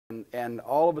And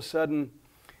all of a sudden,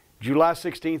 July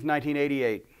 16th,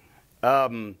 1988,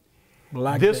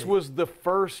 this was the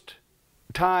first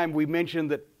time we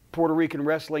mentioned that Puerto Rican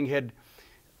wrestling had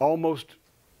almost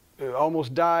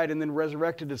died and then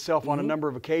resurrected itself on a number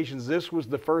of occasions. This was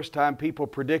the first time people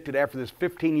predicted, after this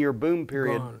 15-year boom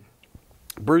period,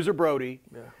 Bruiser Brody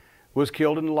was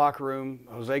killed in the locker room.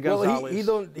 Jose González.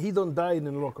 Well, he don't die in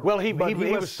the locker room. Well, he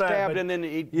was stabbed and then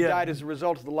he died as a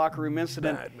result of the locker room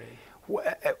incident.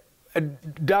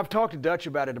 I've talked to Dutch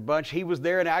about it a bunch. He was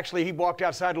there, and actually he walked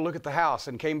outside to look at the house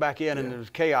and came back in, and there was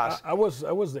chaos. I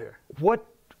was there. What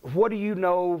do you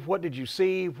know? What did you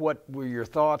see? What were your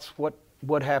thoughts?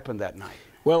 What happened that night?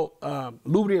 Well,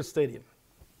 Lubriel Stadium,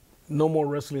 no more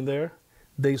wrestling there.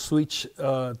 They switched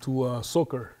to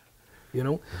soccer, you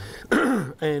know.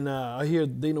 And I hear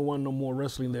they don't want no more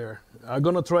wrestling there. I'm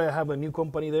gonna try to have a new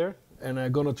company there, and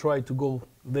I'm gonna try to go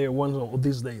there one of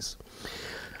these days.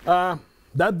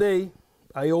 That day,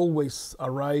 I always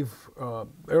arrive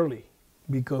early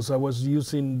because I was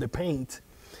using the paint,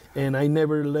 and I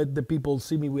never let the people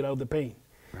see me without the paint.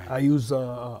 Right. I use,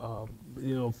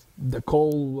 you know, the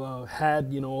cold hat,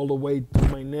 you know, all the way to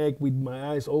my neck with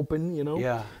my eyes open, you know.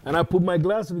 Yeah. And I put my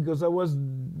glasses because I was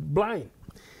blind.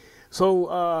 So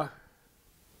I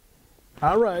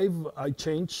arrive, I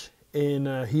change,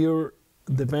 and here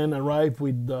the band arrived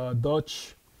with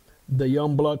Dutch, the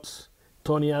Youngbloods,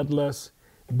 Tony Atlas,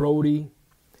 Brody.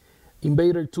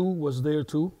 Invader 2 was there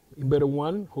too. Invader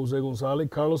 1, Jose González,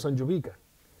 Carlos, and Jovica.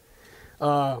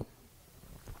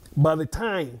 By the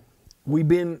time we've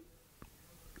been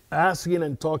asking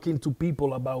and talking to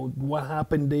people about what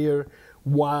happened there,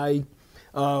 why,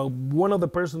 one of the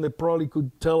persons that probably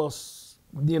could tell us,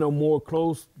 you know, more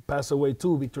close passed away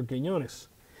too, Victor Quiñones.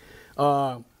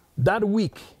 That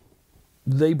week,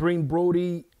 they bring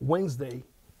Brody Wednesday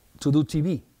to do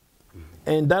TV.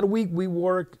 And that week we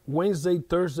worked Wednesday,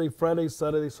 Thursday, Friday,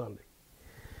 Saturday, Sunday.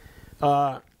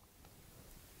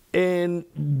 And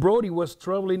Brody was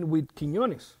traveling with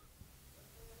Quiñones.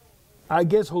 I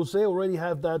guess Jose already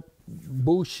had that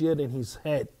bullshit in his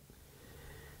head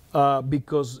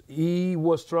because he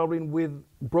was traveling with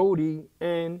Brody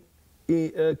and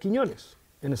Quiñones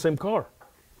in the same car.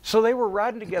 So they were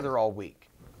riding together all week.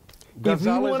 If he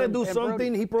wanted to do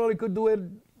something, he probably could do it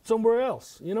somewhere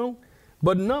else, you know?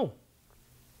 But no.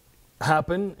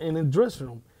 Happened in a dressing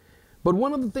room. But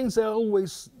one of the things I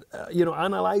always, you know,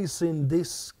 analyze in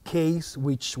this case,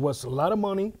 which was a lot of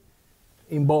money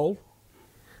involved,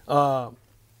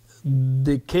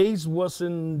 the case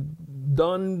wasn't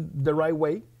done the right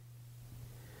way.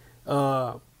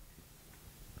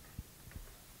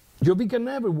 Jovica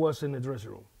never was in the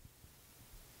dressing room.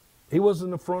 He was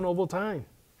in the front all the time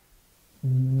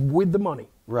with the money.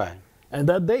 Right. And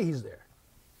that day he's there.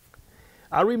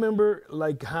 I remember,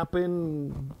 like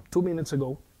happened 2 minutes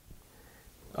ago,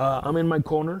 I'm in my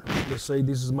corner. Let's say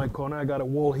this is my corner. I got a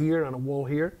wall here and a wall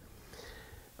here.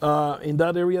 In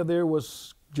that area there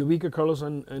was Jovica, Carlos,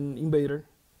 and Invader.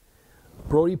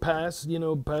 Brody passed, you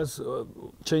know,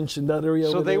 changed in that area.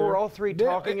 So they were all three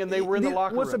talking, and they were in the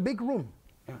locker room. It was a big room.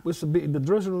 Yeah. It was the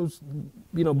dressing room,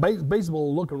 you know,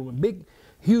 baseball locker room, a big,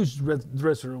 huge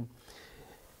dressing room.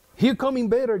 Here come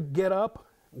Invader, get up,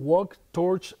 walk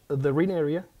towards the ring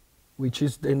area, which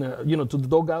is in you know, to the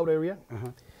dugout area,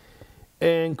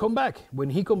 and come back. When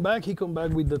he come back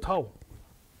with the towel,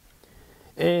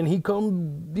 and he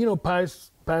come, you know,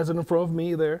 pass in front of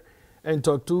me there, and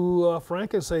talk to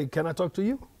Frank and say, "Can I talk to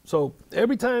you?" So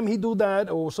every time he do that,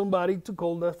 or somebody to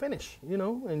call the finish, you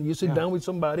know, and you sit down with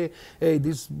somebody, hey,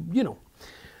 this, you know.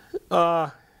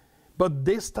 But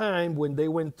this time when they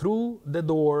went through the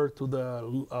door to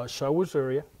the showers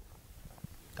area,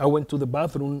 I went to the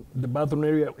bathroom. The bathroom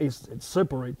area is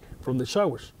separate from the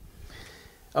showers.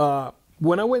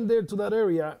 When I went there to that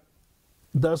area,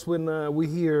 that's when we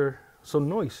hear some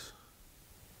noise,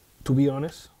 to be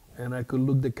honest. And I could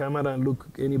look the camera and look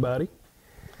anybody.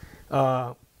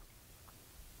 I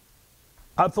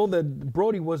thought that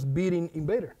Brody was beating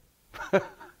Invader.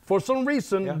 For some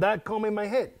reason, that came in my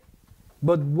head,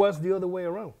 but was the other way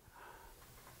around.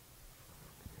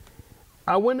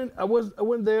 I went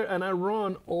there and I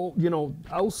run all, you know,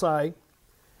 outside.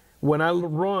 When I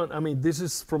run, I mean, this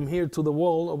is from here to the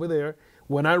wall over there.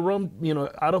 When I run, you know,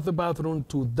 out of the bathroom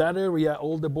to that area,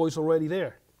 all the boys already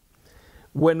there.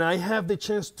 When I have the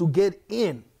chance to get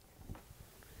in,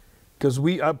 because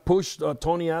I pushed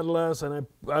Tony Atlas and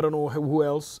I don't know who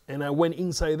else, and I went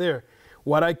inside there.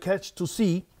 What I catch to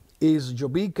see is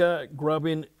Jovica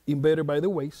grabbing Invader by the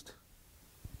waist,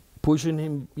 pushing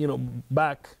him, you know,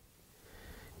 back.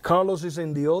 Carlos is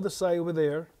in the other side over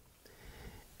there,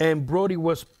 and Brody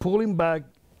was pulling back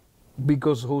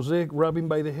because Jose grabbed him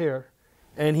by the hair,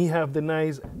 and he had the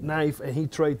knife, and he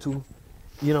tried to,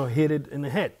 hit it in the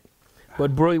head.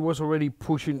 But Brody was already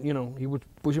pushing, he was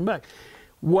pushing back.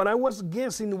 What I was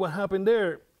guessing what happened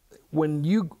there, when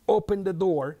you open the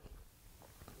door,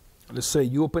 let's say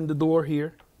you open the door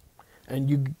here, and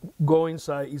you go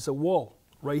inside, it's a wall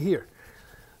right here.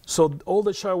 So all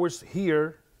the showers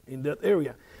here in that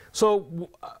area. So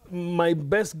my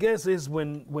best guess is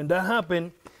when that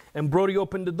happened, and Brody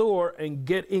opened the door and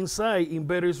get inside,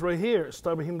 Invader is right here,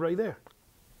 stabbing him right there.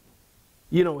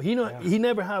 He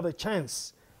never had a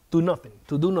chance to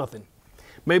do nothing.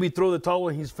 Maybe throw the towel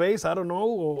in his face, I don't know.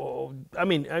 Or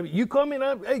you come in,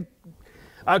 hey,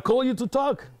 I call you to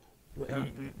talk. Yeah.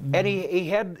 And he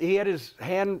had his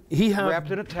hand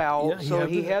wrapped in a towel, so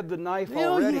he had the knife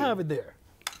already. He have it there.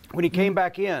 When he came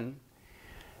back in,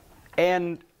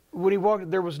 and when he walked,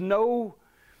 there was no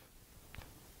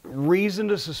reason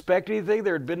to suspect anything.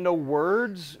 There had been no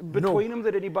words between them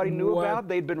that anybody knew about.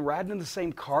 They'd been riding in the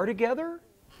same car together.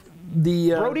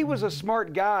 Brody was a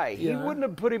smart guy. Yeah. He wouldn't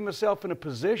have put himself in a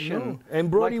position. No.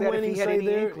 And Brody like that went if he had inside any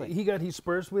there. inkling. He got his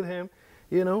purse with him,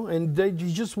 and they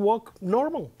just walk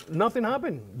normal. Nothing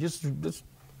happened. Just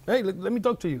hey, let me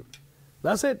talk to you.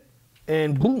 That's it.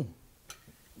 And boom,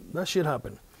 that shit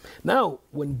happened. Now,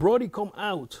 when Brody come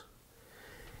out,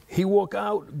 he walk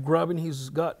out grabbing his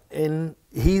gun, and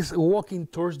he's walking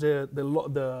towards the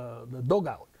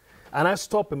dugout. And I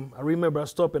stopped him. I remember I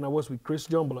stopped, and I was with Chris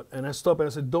Youngblood, and I stopped and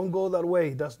I said, don't go that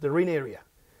way. That's the ring area.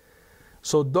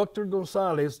 So Dr.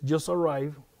 Gonzalez just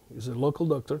arrived. He's a local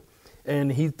doctor,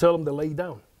 and he told him to lay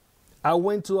down. I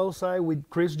went to outside with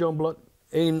Chris Youngblood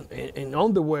in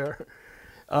underwear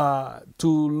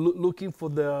looking for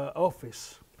the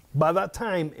office. By that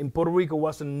time, in Puerto Rico,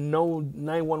 wasn't no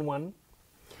 911,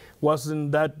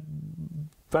 wasn't that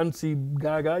fancy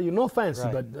gaga, fancy,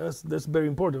 right. But that's very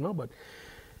important, no? But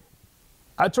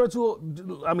I tried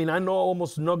to, I know I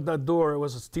almost knocked that door, it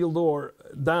was a steel door,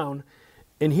 down,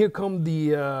 and here come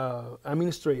the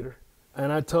administrator,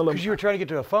 and I tell him— Because you were trying to get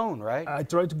to a phone, right? I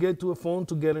tried to get to a phone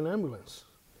to get an ambulance.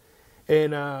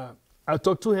 And I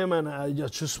talked to him, and I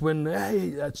just went,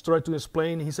 hey, I tried to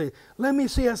explain. He said, let me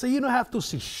see. I said, you don't have to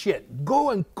see shit.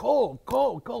 Go and call.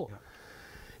 Yeah.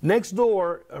 Next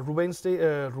door,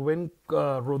 Ruben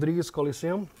Rodriguez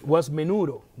Coliseum was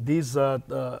Menudo. These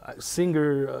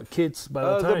singer kids by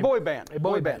the time. The boy band. A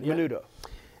boy band, yeah. Menudo.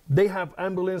 They have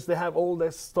ambulance. They have all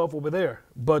that stuff over there.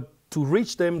 But to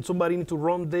reach them, somebody need to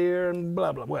run there and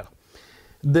blah, blah. Well,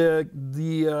 the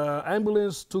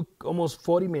ambulance took almost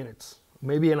 40 minutes,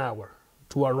 maybe an hour,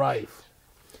 to arrive.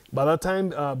 By that time,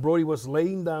 Brody was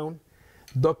laying down.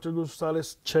 Dr.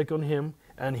 Gonzalez checked on him,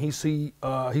 and he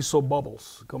saw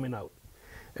bubbles coming out.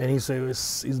 And he said,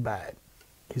 it's bad.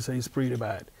 He said, it's pretty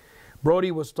bad.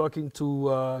 Brody was talking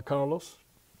to Carlos,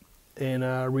 and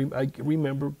I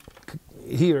remember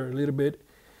here a little bit,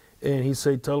 and he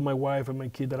said, tell my wife and my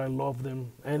kid that I love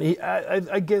them. And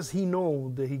I guess he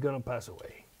know that he's gonna pass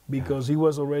away, because he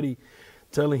was already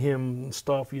telling him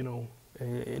stuff,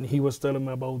 and he was telling him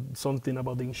about something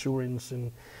about the insurance,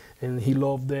 and he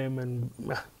loved them, and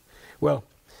well,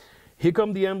 here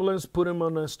come the ambulance, put him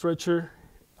on a stretcher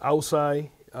outside.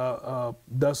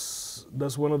 That's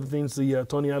one of the things the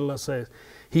Tony Adela says.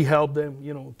 He helped them,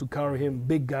 to carry him,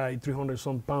 big guy,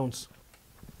 300-some pounds.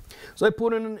 So I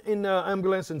put him in the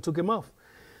ambulance and took him off.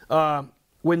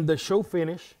 When the show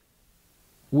finished,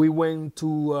 we went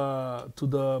to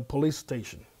the police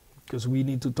station, because we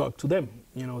need to talk to them.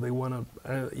 They want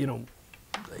to,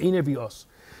 interview us.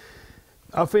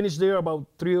 I finished there about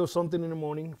 3 or something in the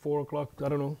morning, 4 o'clock, I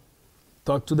don't know.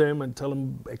 Talk to them and tell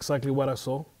them exactly what I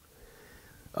saw.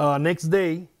 Next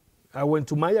day, I went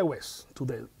to Maya West, to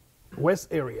the west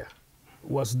area,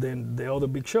 was then the other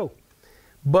big show.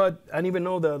 But I didn't even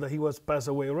know that he was passed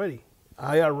away already.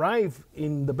 I arrived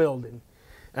in the building,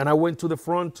 and I went to the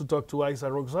front to talk to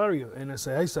Isaac Rosario. And I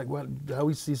said, Isaac, how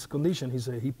is his condition? He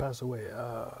said, he passed away.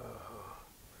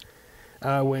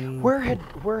 Where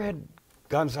had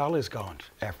Gonzalez gone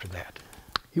after that?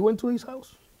 He went to his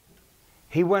house.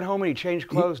 He went home and he changed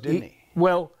clothes, didn't he?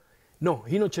 Well, no,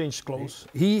 he not changed clothes.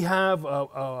 He have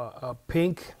a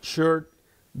pink shirt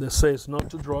that says "No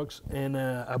to Drugs" and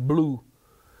a blue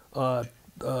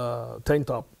tank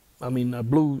top.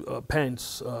 Blue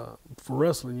pants for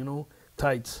wrestling,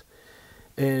 tights,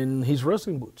 and his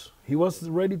wrestling boots. He was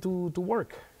ready to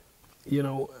work.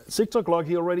 6 o'clock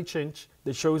he already changed.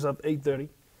 The show is at 8:30,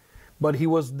 but he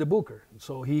was the booker,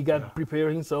 so he got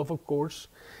prepared himself, of course.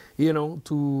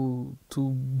 To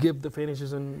give the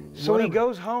finishes and so whatever. He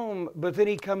goes home, but then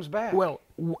he comes back. Well,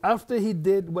 after he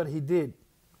did what he did,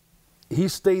 he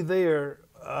stayed there,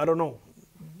 I don't know,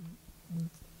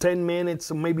 10 minutes,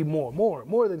 maybe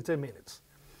more than 10 minutes.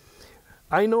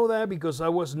 I know that because I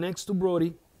was next to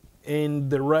Brody,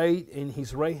 and in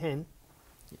his right hand,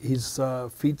 his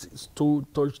feet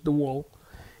touched the wall.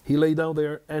 He lay down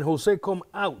there, and Jose come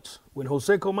out. When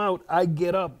Jose come out, I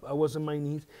get up. I was on my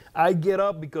knees. I get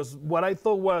up because what I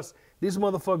thought was, this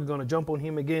motherfucker gonna jump on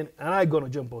him again, and I gonna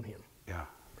jump on him. Yeah.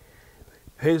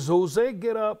 His Jose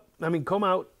come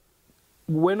out,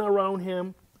 went around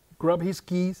him, grabbed his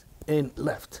keys, and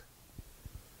left.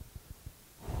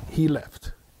 He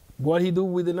left. What he do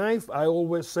with the knife, I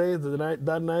always say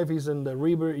that knife is in the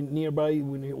river nearby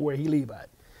where he live at.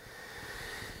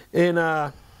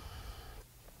 And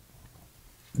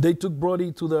they took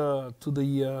Brody to the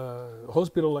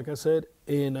hospital, like I said.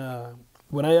 And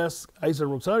when I asked Isaac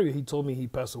Rosario, he told me he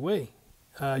passed away.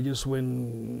 I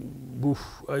went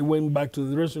back to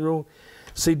the dressing room,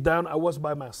 sit down. I was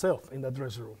by myself in that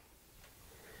dressing room.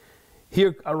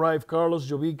 Here arrived Carlos,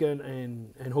 Jovica,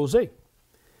 and Jose.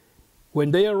 When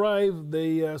they arrived,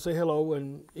 they say hello,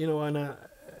 and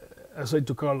I said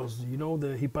to Carlos,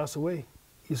 that he passed away.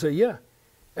 He said, yeah.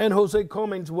 And Jose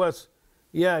comments was,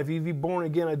 yeah, if he be born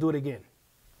again, I do it again.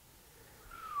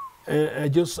 And I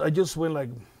just went like,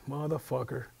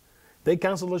 motherfucker. They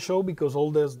canceled the show because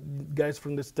all the guys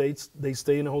from the States, they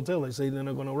stay in a hotel. They say they're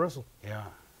not going to wrestle. Yeah.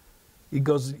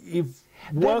 Because if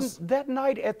that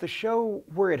night at the show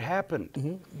where it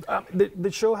happened,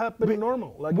 the show happened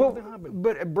normal, like nothing happened.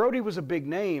 But Brody was a big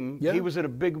name. Yeah. He was in a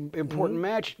big important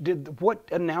match. What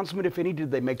announcement, if any, did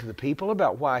they make to the people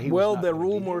about why he was? Well, the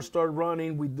rumors started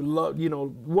running with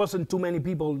wasn't too many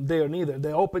people there neither.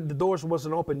 The doors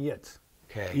wasn't open yet.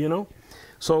 Okay.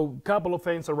 So couple of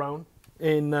fans around.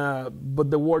 And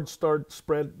but the word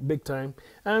spread big time,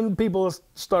 and people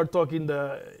start talking.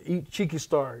 The Chiqui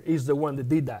Star is the one that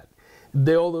did that.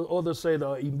 The others say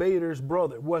the Invader's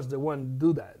brother was the one to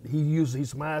do that. He used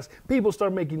his mask. People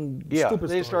start making stupid stories.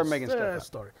 They start making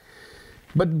stuff up.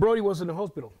 But Brody was in the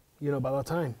hospital, by that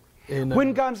time. And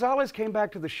when Gonzalez came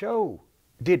back to the show,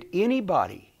 did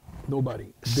anybody?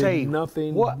 Nobody say did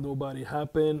nothing. What? Nobody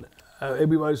happened.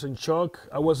 Everybody's in shock.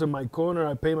 I was in my corner.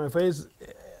 I paid my face.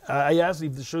 I asked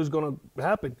if the show is going to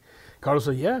happen. Carlos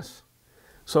said yes.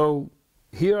 So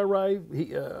he arrived,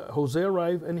 Jose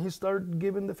arrived, and he started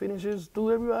giving the finishes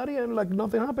to everybody, and like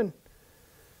nothing happened.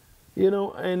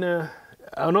 And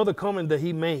another comment that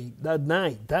he made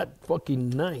that fucking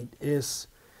night, is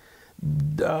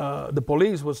the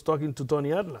police was talking to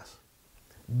Tony Atlas.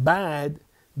 That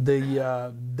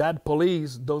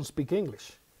police don't speak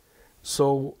English.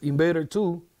 So Invader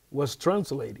 2 was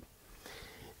translating.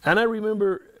 And I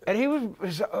remember... And he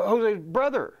was Jose's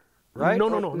brother, right?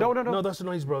 No, that's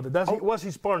not his brother. Was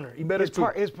his partner.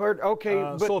 His partner,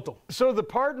 okay. Soto. So the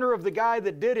partner of the guy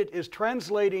that did it is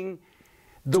translating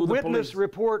the witness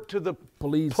report to the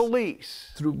police.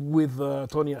 With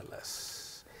Tony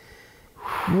Atlas.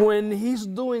 When he's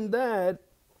doing that,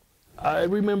 I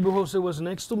remember Jose was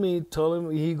next to me,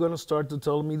 he's going to start to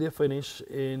tell me the finish,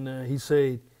 and he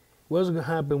said, what's going to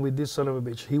happen with this son of a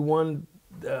bitch? He wanted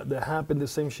that happened the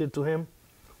same shit to him.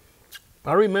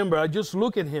 I remember, I just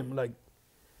look at him like,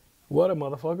 what a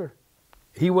motherfucker.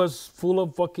 He was full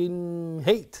of fucking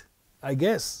hate, I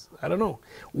guess. I don't know.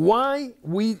 Why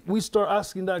we start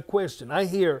asking that question? I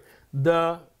hear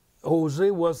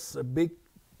Jose was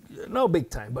not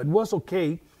big time, but was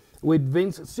okay with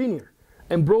Vince Sr.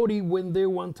 And Brody went there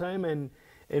one time, and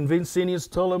Vince Sr.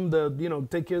 told him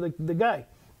take care of the guy.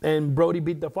 And Brody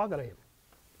beat the fuck out of him.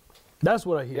 That's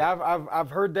what I hear. Yeah,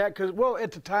 I've heard that because,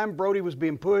 at the time Brody was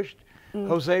being pushed.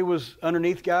 Jose was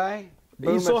underneath guy.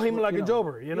 Boom, he saw him like a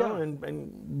jobber,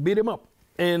 and beat him up.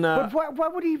 And but why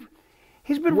would he?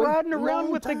 He's been riding around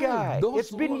with the guy.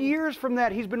 It's been years from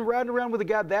that. He's been riding around with the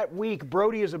guy that week.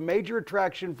 Brody is a major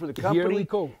attraction for the company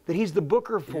that he's the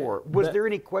booker for. Was there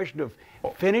any question of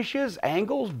finishes,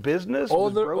 angles, business?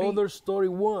 Other story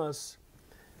was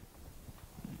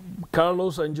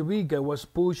Carlos and Jovica was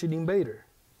pushing Invader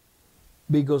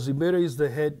because Invader is the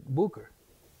head booker.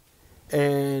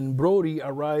 And Brody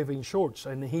arrived in shorts,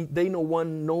 and they know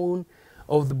one known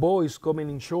of the boys coming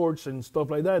in shorts and stuff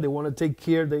like that. They want to take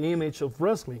care of the image of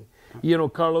wrestling.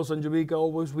 Carlos and Jovica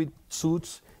always with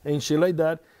suits and shit like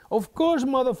that. Of course,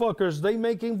 motherfuckers, they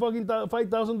making fucking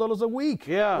 $5,000 a week.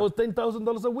 Yeah. Or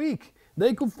 $10,000 a week.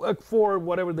 They could afford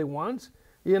whatever they want,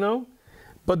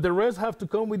 But the rest have to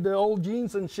come with the old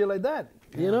jeans and shit like that,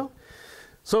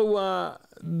 So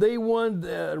they want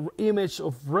the image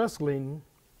of wrestling.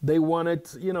 They want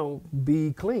it,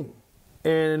 be clean.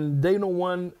 And they don't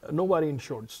want nobody in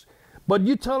shorts. But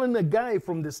you're telling a guy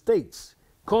from the States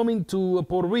coming to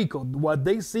Puerto Rico, what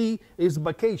they see is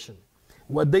vacation.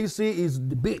 What they see is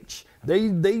the beach.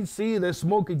 They see they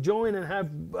smoke a joint and have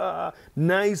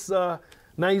nice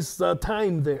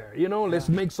time there. You know, let's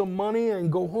make some money and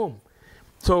go home.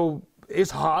 So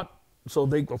it's hot. So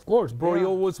they, of course, Brody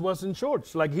always was in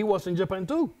shorts, like he was in Japan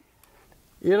too.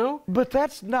 You know? But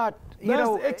that's not, you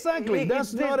know. Exactly.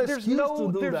 That's not an excuse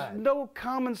to do there's that. There's no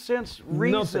common sense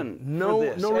reason for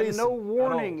this. No reason. No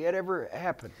warning it ever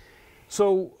happened.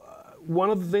 So one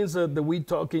of the things that we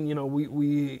talking, you know,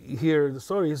 we hear the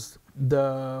stories.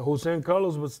 The Jose and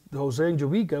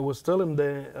Jovica was telling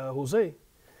Jose,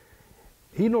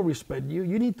 he don't respect you.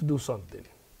 You need to do something.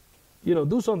 You know,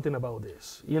 do something about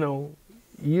this. You know,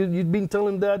 you've been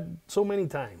telling that so many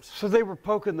times. So they were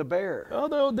poking the bear.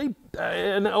 Although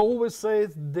and I always say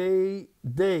they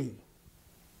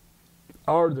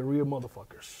are the real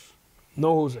motherfuckers.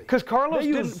 No Jose. Because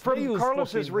Carlos from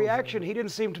Carlos's reaction, he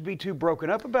didn't seem to be too broken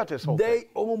up about this whole thing. They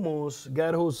almost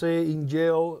got Jose in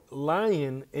jail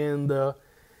lying in the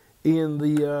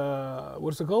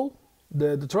what's it called?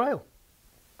 The trial.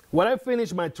 When I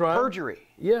finished my trial. Perjury.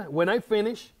 Yeah. When I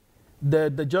finished,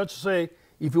 the judge say,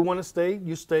 if you want to stay,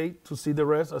 you stay to see the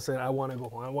rest. I said, I want to go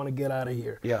home. I want to get out of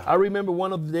here. Yeah. I remember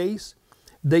one of the days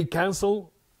they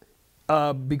canceled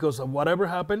because of whatever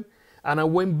happened, and I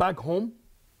went back home.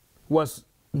 Was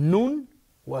noon,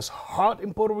 was hot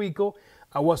in Puerto Rico.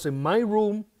 I was in my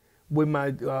room with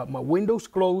my windows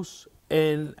closed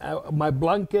and my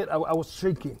blanket. I was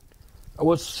shaking. I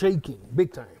was shaking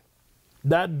big time.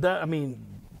 That I mean,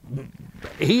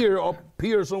 up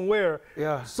here somewhere,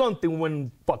 something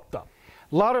went fucked up.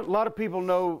 A lot of people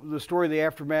know the story of the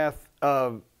aftermath.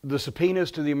 The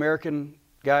subpoenas to the American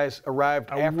guys arrived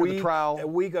after the trial.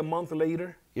 A month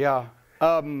later. Yeah.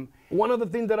 One of the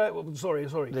things that sorry.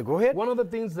 Go ahead. One of the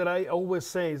things that I always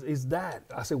say is that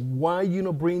I said, why you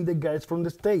not bring the guys from the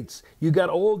States? You got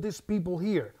all these people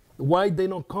here. Why they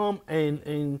don't come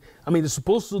and I mean, it's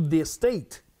supposed to the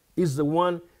state is the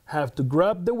one have to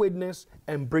grab the witness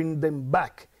and bring them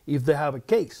back if they have a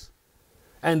case,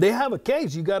 and they have a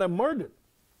case. You got a murder.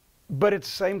 But at the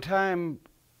same time,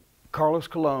 Carlos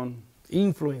Colon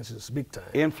influences big time.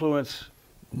 Influence,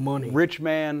 money, rich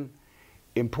man.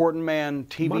 Important man,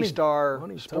 TV star,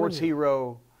 sports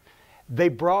hero. They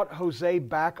brought Jose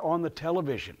back on the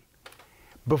television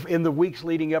in the weeks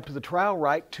leading up to the trial,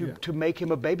 right, to make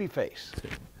him a babyface.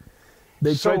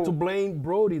 They tried to blame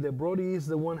Brody, that Brody is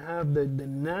the one have the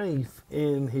knife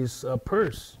in his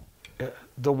purse.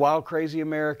 The wild, crazy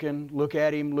American, look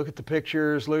at him, look at the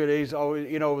pictures, look at he's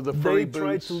always, you know, the furry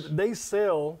boots. They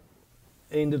sell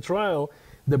in the trial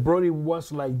that Brody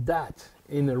was like that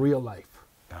in the real life.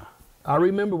 I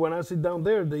remember when I sit down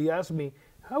there, they ask me,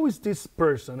 how is this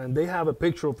person? And they have a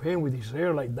picture of him with his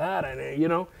hair like that, and you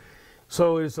know.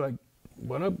 So it's like,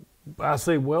 I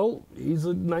say, well, he's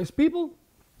a nice people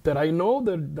that I know,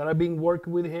 that I've been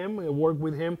working with him. I worked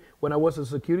with him when I was a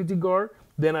security guard.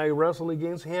 Then I wrestled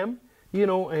against him, you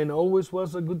know, and always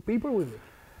was a good people with me.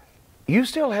 You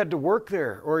still had to work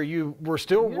there, or you were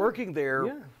still working there.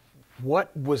 Yeah. What,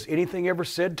 was anything ever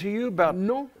said to you about?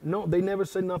 No, they never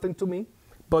said nothing to me.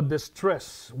 But the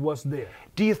stress was there.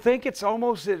 Do you think it's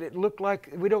almost that it looked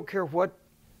like we don't care what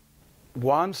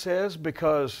Juan says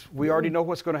because we already know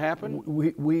what's going to happen?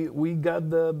 We got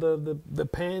the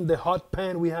pan, the hot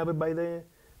pan, we have it by the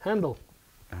handle.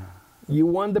 You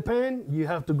want the pan, you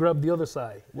have to grab the other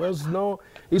side. Well, no,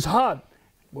 it's hot.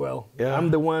 Well,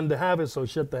 I'm the one that have it, so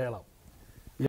shut the hell up.